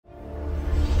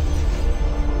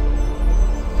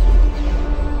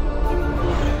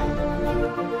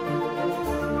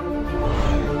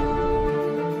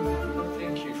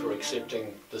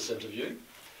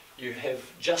you have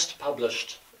just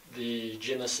published the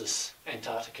Genesis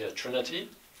Antarctica Trinity.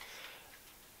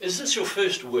 Is this your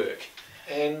first work?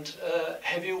 And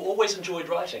have you always enjoyed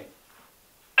writing?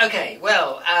 Okay,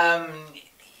 well,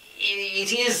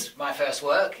 it is my first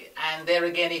work, and there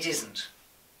again it isn't.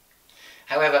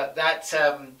 However,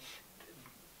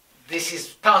 this is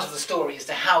part of the story as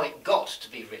to how it got to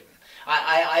be written.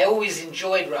 I always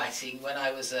enjoyed writing when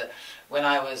I was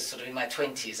sort of in my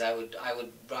 20s. I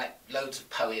would write loads of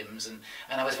poems, and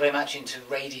I was very much into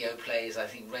radio plays. I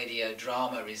think radio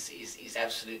drama is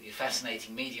absolutely a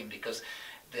fascinating medium because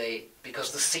the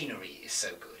scenery is so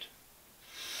good.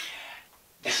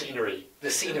 The scenery? The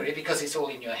scenery, because it's all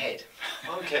in your head.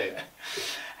 Okay.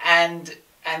 and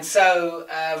so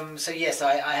yes,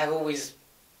 I have always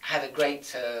had a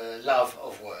great love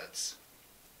of words.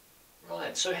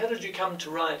 Right, so how did you come to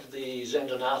write the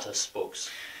Xandonatis books?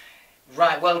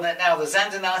 Right, well now the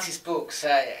Xandonatis books,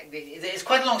 it's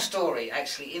quite a long story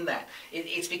actually in that.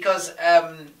 It's because,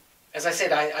 as I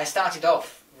said, I started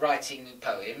off writing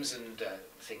poems and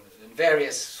things, and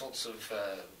various sorts of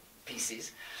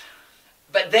pieces,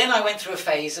 but then I went through a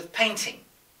phase of painting.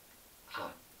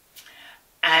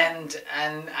 And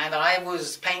I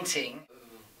was painting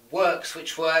works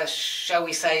which were, shall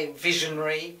we say,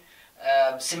 visionary,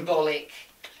 symbolic,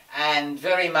 and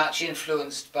very much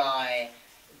influenced by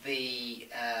the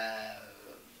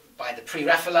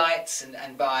Pre-Raphaelites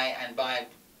and by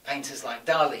painters like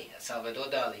Dali, Salvador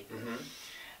Dali. Mm-hmm.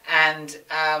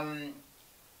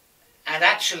 And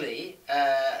actually,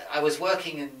 I was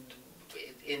working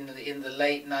in the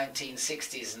late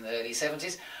 1960s and the early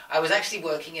 70s. I was actually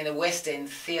working in a West End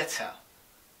theatre.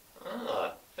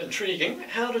 Ah, intriguing.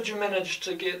 How did you manage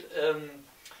to get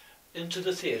into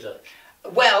the theatre?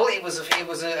 Well, it was a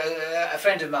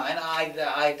friend of mine. I'd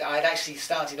actually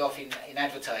started off in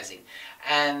advertising,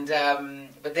 and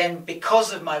but then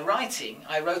because of my writing,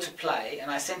 I wrote a play and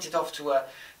I sent it off to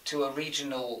a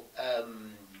regional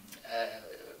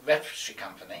repertory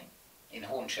company in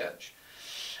Hornchurch,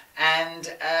 and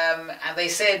they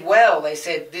said, well,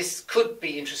 this could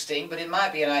be interesting, but it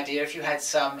might be an idea if you had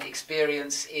some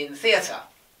experience in theatre.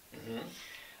 Mm-hmm.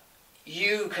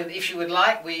 You could, if you would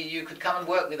like, you could come and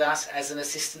work with us as an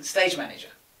assistant stage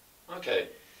manager. Okay.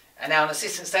 And now an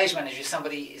assistant stage manager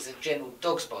is a general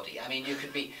dog's body. I mean, you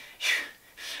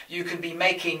could be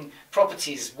making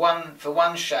properties for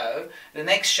one show. The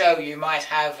next show you might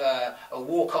have a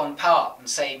walk-on part and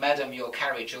say, "Madam, your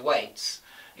carriage awaits,"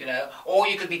 you know, or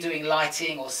you could be doing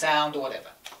lighting or sound or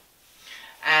whatever.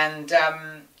 And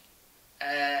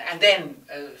then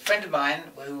a friend of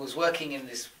mine who was working in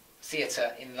this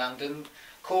theatre in London,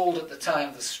 called at the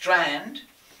time the Strand.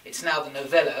 It's now the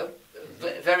Novello,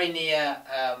 very near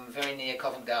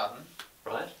Covent Garden.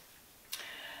 Right.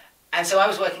 And so I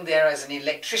was working there as an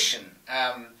electrician,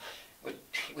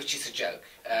 which is a joke.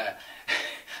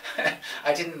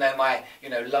 I didn't know my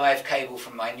live cable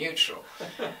from my neutral,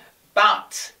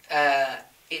 but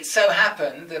it so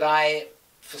happened that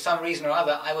for some reason or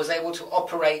other, I was able to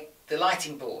operate the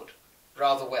lighting board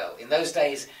rather well. In those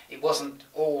days, it wasn't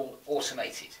all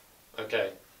automated.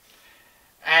 Okay.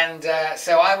 And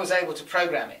so I was able to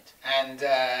program it, and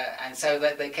so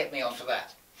they kept me on for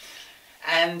that.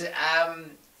 And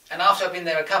after I'd been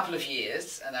there a couple of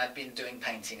years, and I'd been doing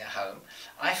painting at home,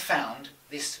 I found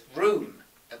this room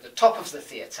at the top of the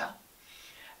theatre,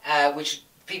 which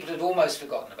people had almost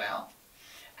forgotten about.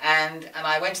 And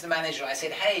I went to the manager. I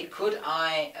said, "Hey, could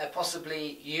I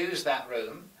possibly use that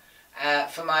room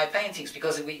for my paintings?"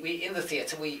 Because we in the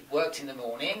theatre we worked in the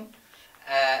morning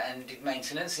and did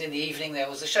maintenance. In the evening there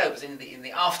was a show. But in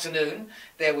the afternoon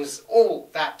there was all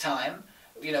that time,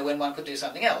 when one could do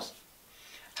something else.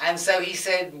 And so he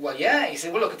said, "Well, yeah." He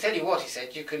said, "Well, look, I tell you what," he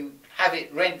said, "you can have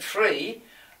it rent free,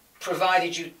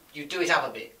 provided you do it up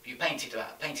a bit. You paint it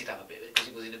up a bit, because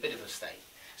it was in a bit of a state."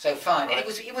 So fine. Right.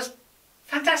 And it was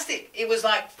fantastic. It was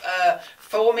like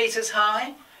 4 meters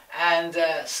high and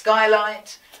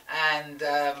skylight. And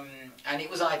it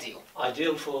was ideal.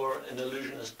 Ideal for an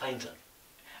illusionist painter.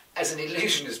 As an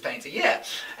illusionist painter, yeah.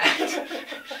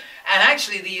 And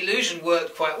actually the illusion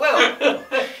worked quite well.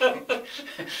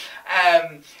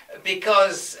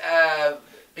 Because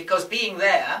being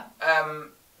there,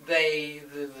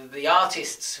 the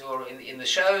artists who are in the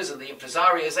shows and the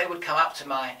impresarios, they would come up to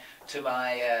my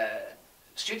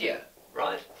studio.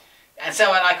 Right. And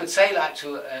so I could say, like,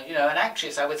 to an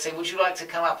actress, I would say, "Would you like to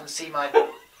come up and see my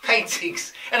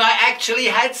paintings?" And I actually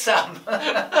had some.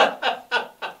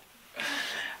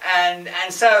 and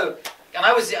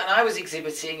I was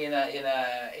exhibiting in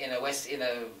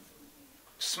a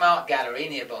smart gallery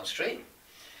near Bond Street.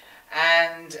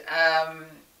 And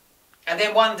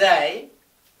then one day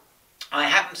I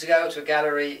happened to go to a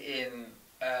gallery in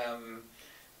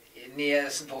near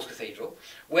St Paul's Cathedral,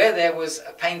 where there was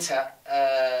a painter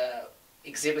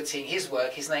exhibiting his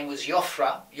work. His name was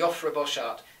Johfra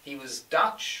Bosschart. He was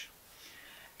Dutch,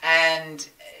 and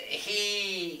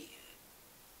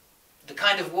the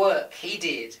kind of work he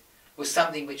did was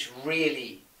something which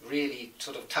really, really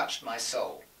sort of touched my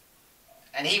soul.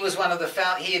 And he was one of the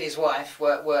he and his wife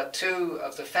were two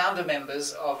of the founder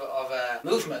members of a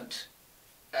movement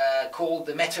called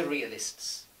the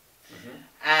META-REALISTs. Mm-hmm.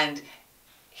 And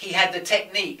he had the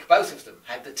technique, both of them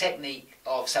had the technique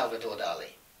of Salvador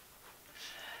Dali,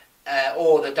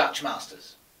 or the Dutch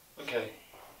masters. Okay.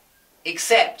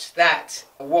 Except that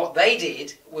what they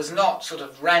did was not sort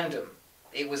of random.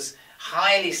 It was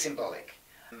highly symbolic,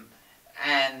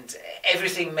 and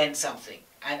everything meant something.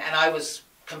 And I was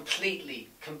completely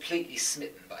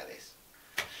smitten by this.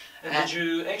 And did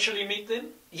you actually meet them?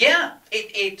 Yeah,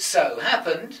 it so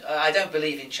happened, I don't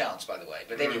believe in chance, by the way,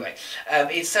 but anyway,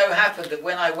 it so happened that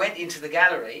when I went into the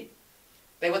gallery,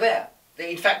 they were there.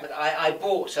 In fact, I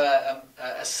bought a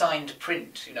signed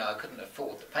print. You know, I couldn't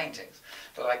afford the paintings,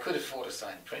 but I could afford a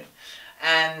signed print.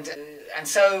 And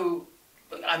so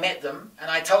I met them, and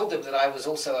I told them that I was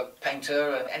also a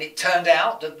painter, and it turned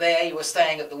out that they were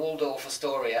staying at the Waldorf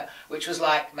Astoria, which was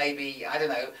like maybe, I don't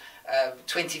know,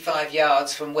 25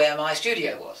 yards from where my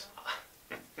studio was.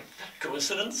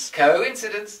 Coincidence?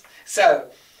 Coincidence. So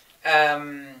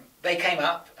they came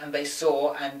up and they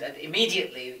saw, and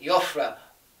immediately Johfra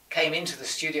came into the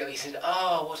studio. He said,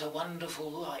 "Oh, what a wonderful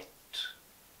light!"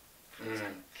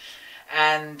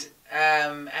 And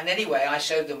anyway, I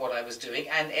showed them what I was doing,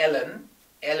 and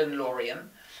Ellen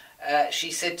Lorien, she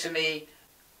said to me,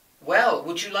 "Well,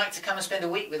 would you like to come and spend a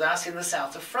week with us in the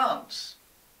south of France?"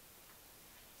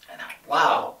 And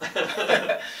wow!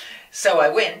 So I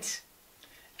went,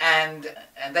 and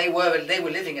they were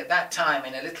living at that time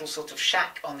in a little sort of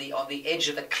shack on the edge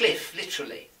of a cliff,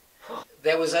 literally.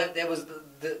 There was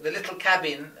the little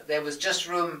cabin. There was just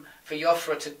room for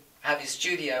Johfra to have his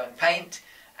studio and paint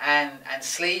and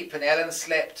sleep, and Ellen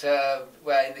slept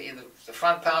in the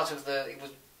front part of it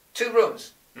was 2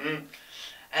 rooms.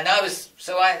 And I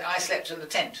slept in the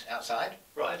tent outside.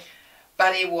 Right.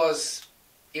 But it was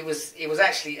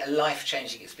actually a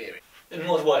life-changing experience. In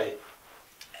what way?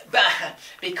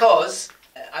 Because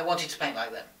I wanted to paint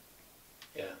like them.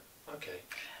 Yeah. Okay.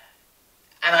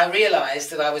 And I realised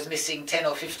that I was missing 10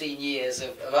 or 15 years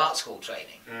of art school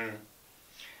training.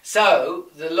 So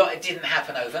it didn't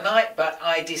happen overnight, but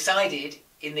I decided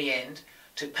in the end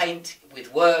to paint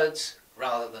with words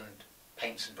rather than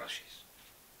paints and brushes.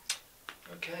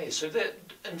 Okay, so that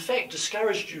in fact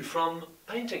discouraged you from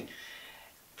painting,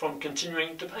 from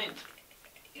continuing to paint.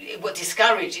 It was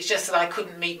discouraged. It's just that I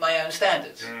couldn't meet my own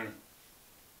standards.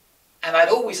 And I'd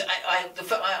always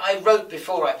I wrote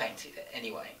before I painted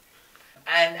anyway.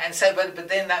 And so, but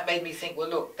then that made me think. Well,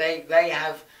 look, they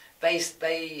have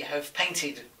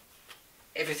painted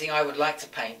everything I would like to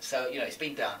paint. So it's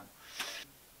been done.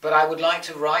 But I would like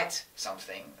to write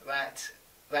something that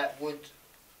would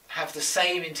have the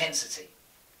same intensity.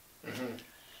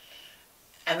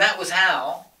 And that was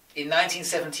how, in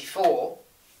 1974,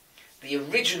 the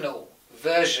original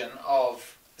version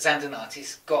of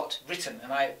Zandonatis got written.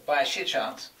 And by a sheer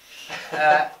chance,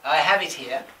 I have it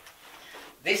here.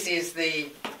 This is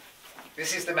the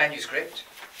manuscript,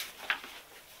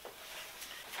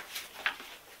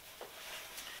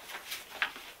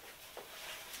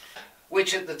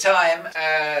 which at the time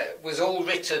was all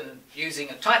written using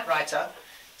a typewriter.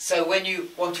 So when you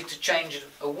wanted to change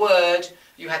a word,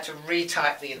 you had to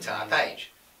retype the entire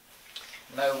page.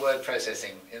 No word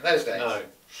processing in those days. No.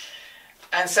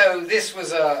 And so this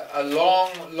was a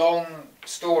long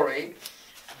story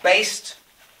based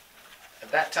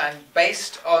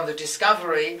on the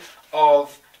discovery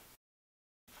of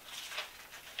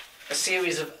a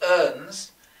series of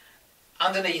urns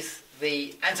underneath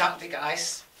the Antarctic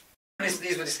ice.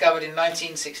 These were discovered in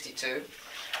 1962,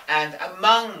 and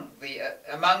among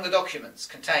the documents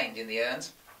contained in the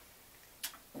urns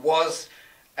was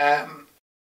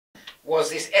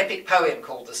this epic poem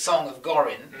called the Song of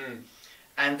Gorin,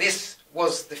 and this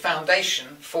was the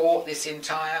foundation for this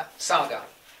entire saga.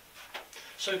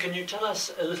 So can you tell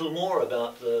us a little more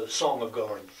about the Song of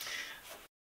Gorin?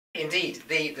 Indeed,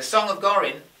 the Song of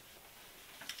Gorin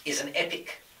is an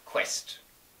epic quest,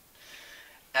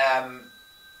 and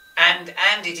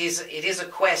it is a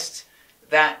quest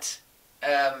that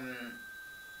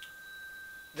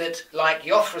like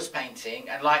Johfra's painting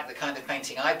and like the kind of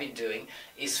painting I've been doing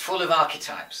is full of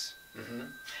archetypes,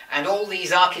 and all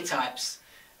these archetypes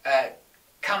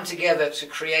come together to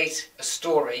create a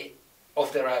story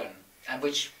of their own. and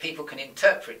which people can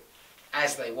interpret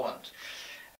as they want.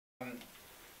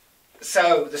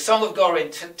 So the Song of Gordon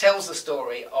tells the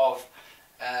story of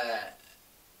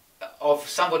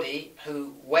somebody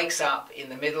who wakes up in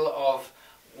the middle of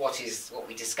what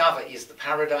we discover is the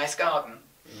Paradise Garden,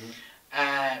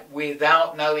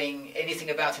 without knowing anything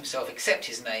about himself except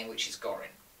his name, which is Gordon.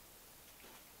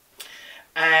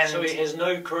 And so he has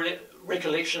no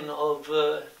recollection of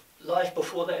life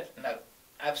before that? No,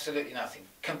 absolutely nothing.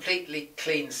 Completely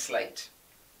clean slate.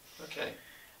 Okay.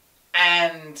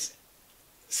 And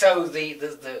so the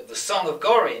Song of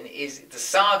Gordon is the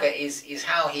saga is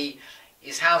how he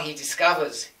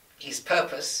discovers his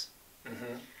purpose,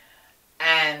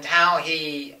 and how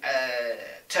he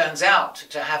turns out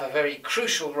to have a very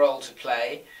crucial role to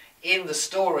play in the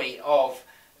story of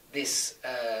this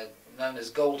known as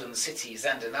Golden City,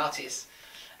 Xandernatis,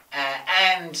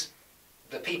 and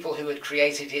the people who had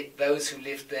created it, those who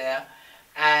lived there,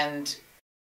 and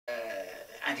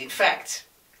in fact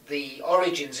the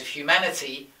origins of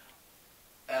humanity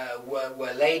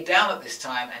were laid down at this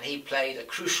time, and he played a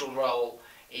crucial role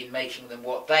in making them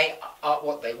what they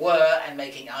were, and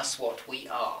making us what we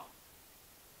are.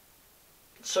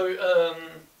 So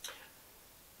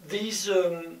these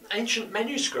ancient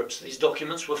manuscripts, these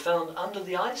documents, were found under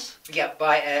the ice? Yeah,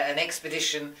 by an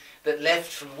expedition that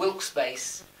left from Wilkes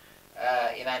Base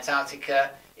in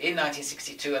Antarctica in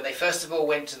 1962, and they first of all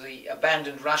went to the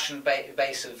abandoned Russian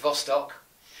base of Vostok,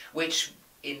 which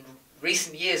in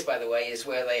recent years, by the way, is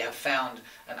where they have found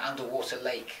an underwater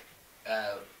lake,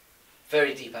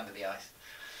 very deep under the ice.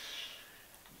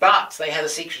 But they had a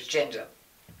secret agenda,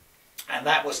 and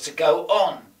that was to go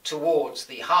on towards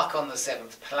the Hakon VII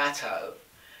Plateau,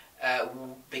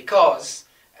 because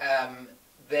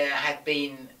there had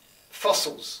been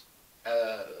fossils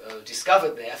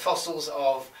discovered there, fossils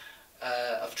of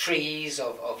trees,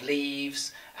 of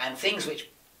leaves, and things which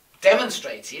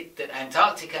demonstrated that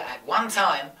Antarctica at one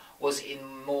time was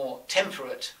in more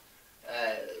temperate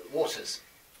waters.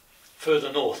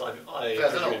 Further north, I Further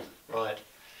presume. north. Right.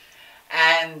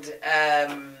 And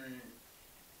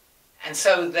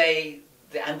so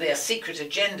their secret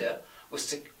agenda was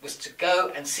to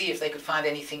go and see if they could find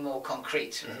anything more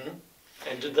concrete.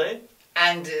 And did they?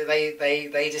 And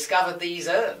they discovered these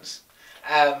urns.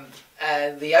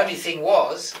 The only thing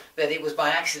was that it was by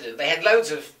accident. They had loads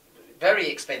of very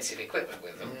expensive equipment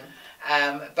with them,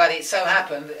 but it so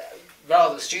happened,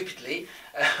 rather stupidly,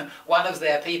 one of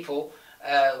their people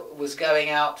was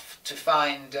going out to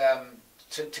find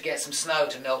to get some snow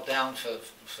to melt down for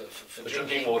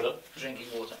drinking water.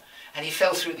 And he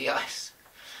fell through the ice,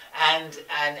 and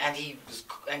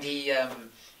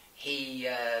he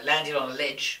landed on a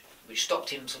ledge which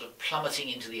stopped him sort of plummeting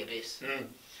into the abyss.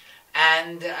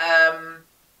 And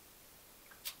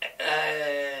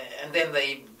then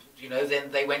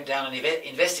they went down and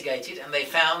investigated, and they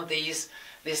found this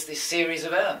series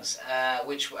of urns, and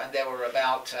there were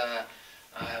about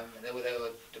there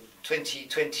were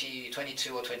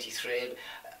 22 or 23.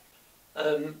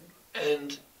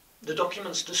 And the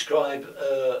documents describe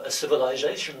a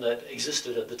civilization that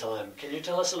existed at the time. Can you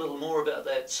tell us a little more about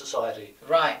that society?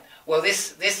 Right. Well,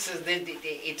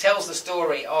 it tells the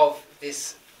story of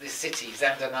this city,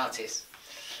 Xandernatis,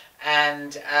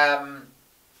 and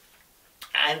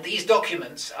these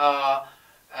documents are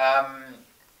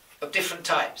of different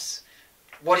types.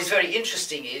 What is very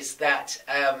interesting is that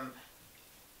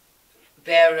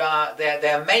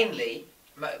they're mainly,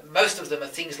 most of them are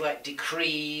things like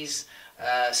decrees,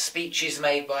 speeches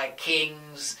made by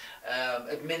kings,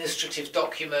 administrative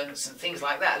documents and things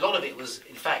like that. A lot of it was,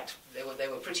 in fact, they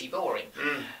were pretty boring.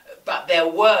 But there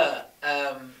were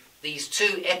these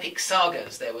two epic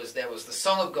sagas. There was the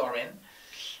Song of Gordon,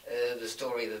 the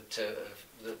story that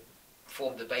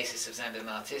formed the basis of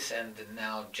Xandernatis and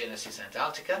now Genesis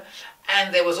Antarctica,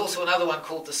 and there was also another one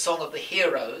called the Song of the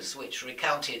Heroes, which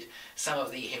recounted some of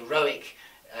the heroic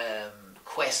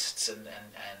quests and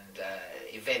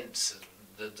events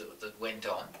that went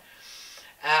on.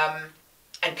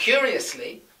 And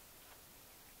curiously,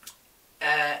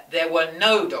 there were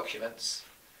no documents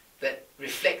that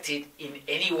reflected in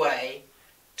any way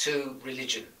to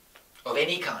religion of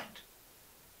any kind.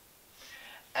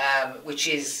 Which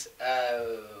is,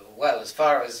 well, as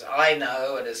far as I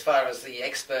know, and as far as the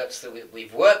experts that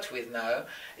we've worked with know,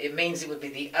 it means it would be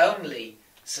the only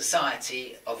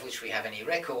society of which we have any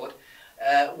record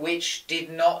which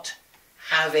did not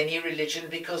have any religion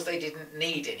because they didn't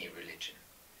need any religion.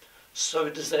 So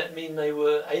does that mean they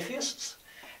were atheists?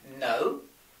 No,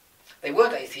 they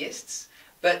weren't atheists,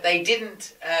 but they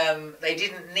didn't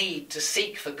need to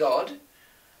seek for God,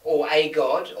 or a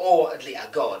god, or at least a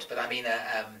god, but I mean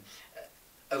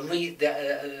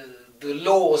the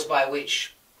laws by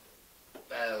which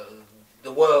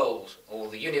the world or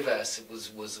the universe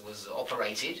was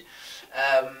operated,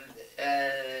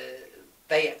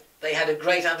 they had a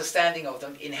great understanding of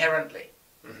them inherently.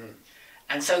 Mm-hmm.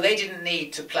 And so they didn't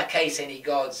need to placate any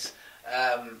gods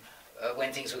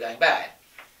when things were going bad.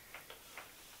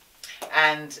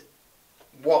 And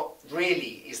what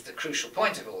really is the crucial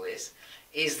point of all this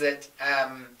is that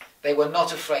they were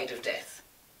not afraid of death.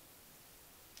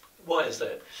 Why is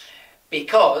that?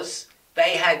 Because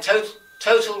they had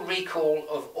total recall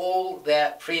of all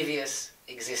their previous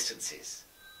existences.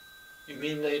 You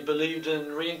mean they believed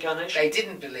in reincarnation? They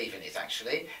didn't believe in it,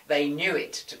 actually. They knew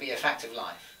it to be a fact of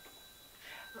life.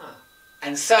 Ah.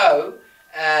 And so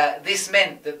this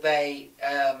meant that they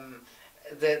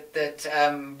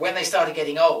when they started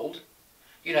getting old,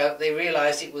 you know, they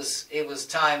realised it was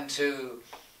time to,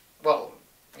 well,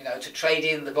 you know, to trade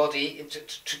in the body,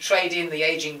 to trade in the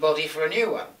aging body for a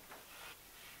new one.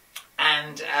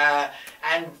 And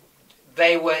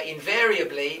they were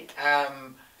invariably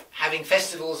having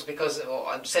festivals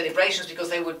or celebrations because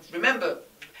they would remember.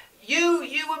 You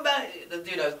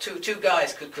were, two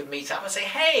guys could meet up and say,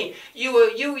 hey, you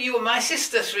were my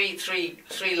sister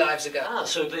three lives ago. Ah,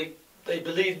 so they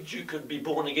believed you could be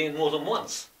born again more than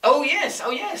once. Oh yes.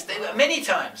 They were many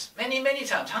times, many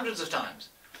times, hundreds of times.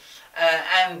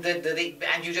 And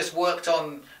you just worked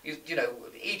on, you know,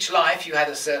 each life you had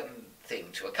a certain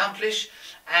thing to accomplish,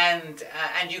 and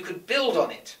you could build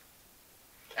on it,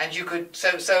 and you could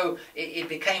so it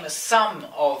became a sum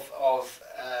of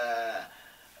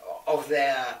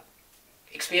their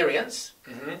experience,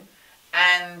 mm-hmm.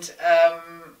 and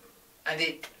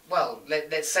it, well,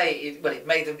 let's say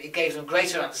it gave them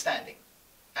greater understanding,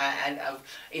 and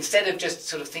instead of just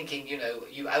sort of thinking, you know,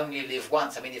 you only live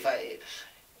once. I mean,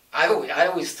 I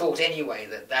always thought anyway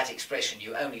that expression,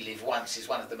 you only live once, is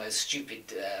one of the most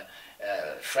stupid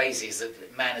phrases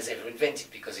that man has ever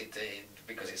invented, because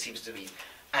it seems to be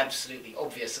absolutely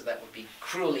obvious that would be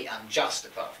cruelly unjust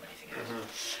apart from anything else.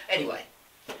 Mm-hmm. Anyway,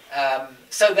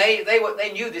 so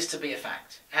they knew this to be a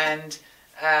fact, and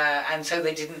so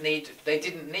they didn't need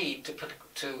to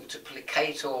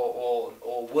placate or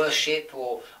worship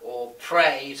or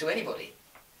pray to anybody.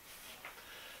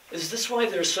 Is this why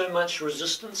there's so much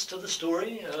resistance to the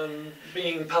story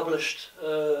being published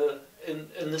in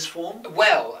this form?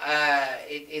 Well,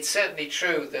 it's certainly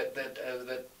true that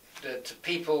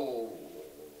people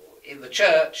in the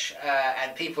church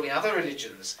and people in other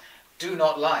religions do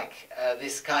not like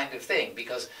this kind of thing,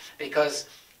 because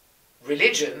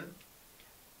religion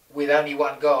with only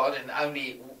one God and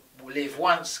only live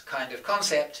once kind of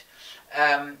concept,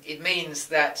 it means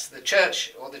that the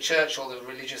church or the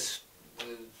religious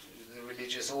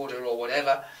order or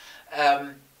whatever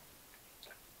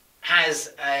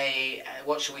has a,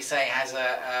 what shall we say, has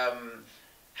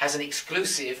an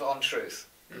exclusive on truth.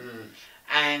 Mm.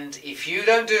 And if you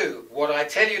don't do what I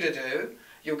tell you to do,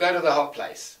 you'll go to the hot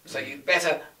place. So you'd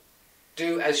better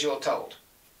do as you're told.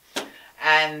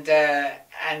 And the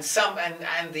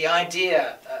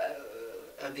idea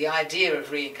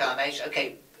of reincarnation.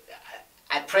 Okay,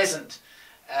 at present,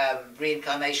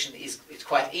 reincarnation is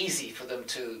quite easy for them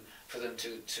to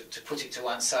put it to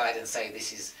one side and say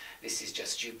this is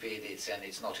just stupid.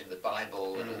 It's not in the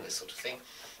Bible and all this sort of thing.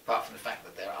 Apart from the fact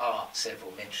that there are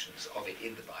several mentions of it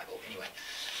in the Bible, anyway.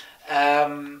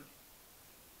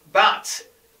 But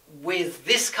with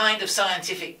this kind of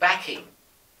scientific backing,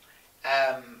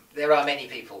 there are many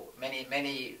people,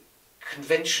 many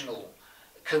conventional,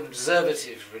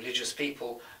 conservative religious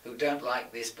people who don't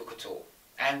like this book at all,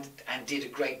 and did a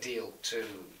great deal to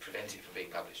prevent it from being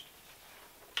published.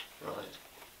 Right.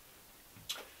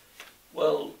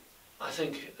 Well, I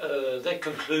think that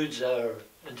concludes our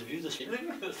interview this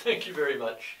evening. Thank you very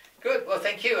much. Good. Well,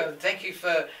 thank you, and thank you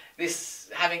for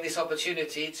having this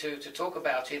opportunity to talk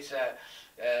about it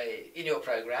in your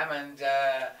program. And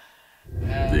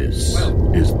this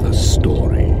is the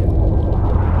story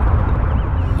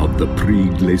of the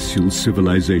pre-glacial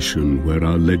civilization where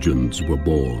our legends were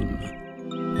born,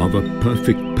 of a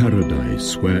perfect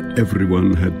paradise where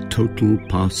everyone had total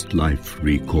past life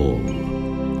recall,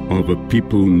 of a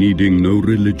people needing no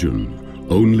religion,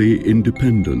 only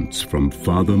independence from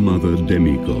father-mother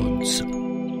demigods.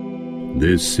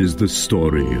 This is the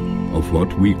story of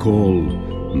what we call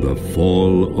the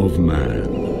fall of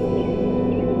man.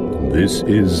 This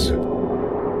is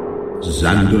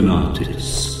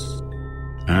Xandonatis.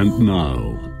 And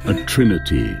now, a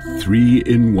trinity, 3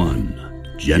 in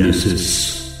 1,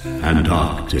 Genesis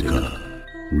Antarctica,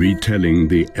 retelling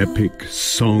the epic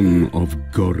Song of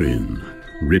Gorin,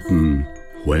 written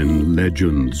when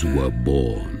legends were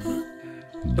born.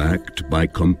 backed by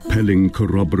compelling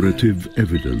corroborative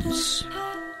evidence,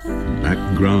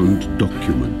 background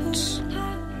documents,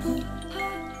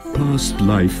 past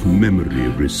life memory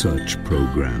research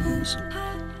programs,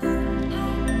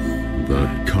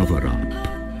 the cover-up,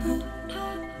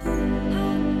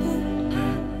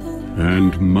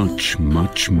 and much,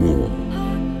 much more.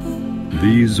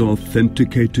 These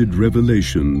authenticated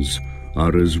revelations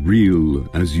are as real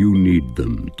as you need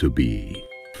them to be.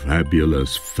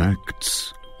 Fabulous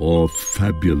facts or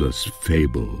fabulous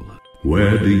fable?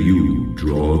 Where do you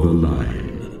draw the line?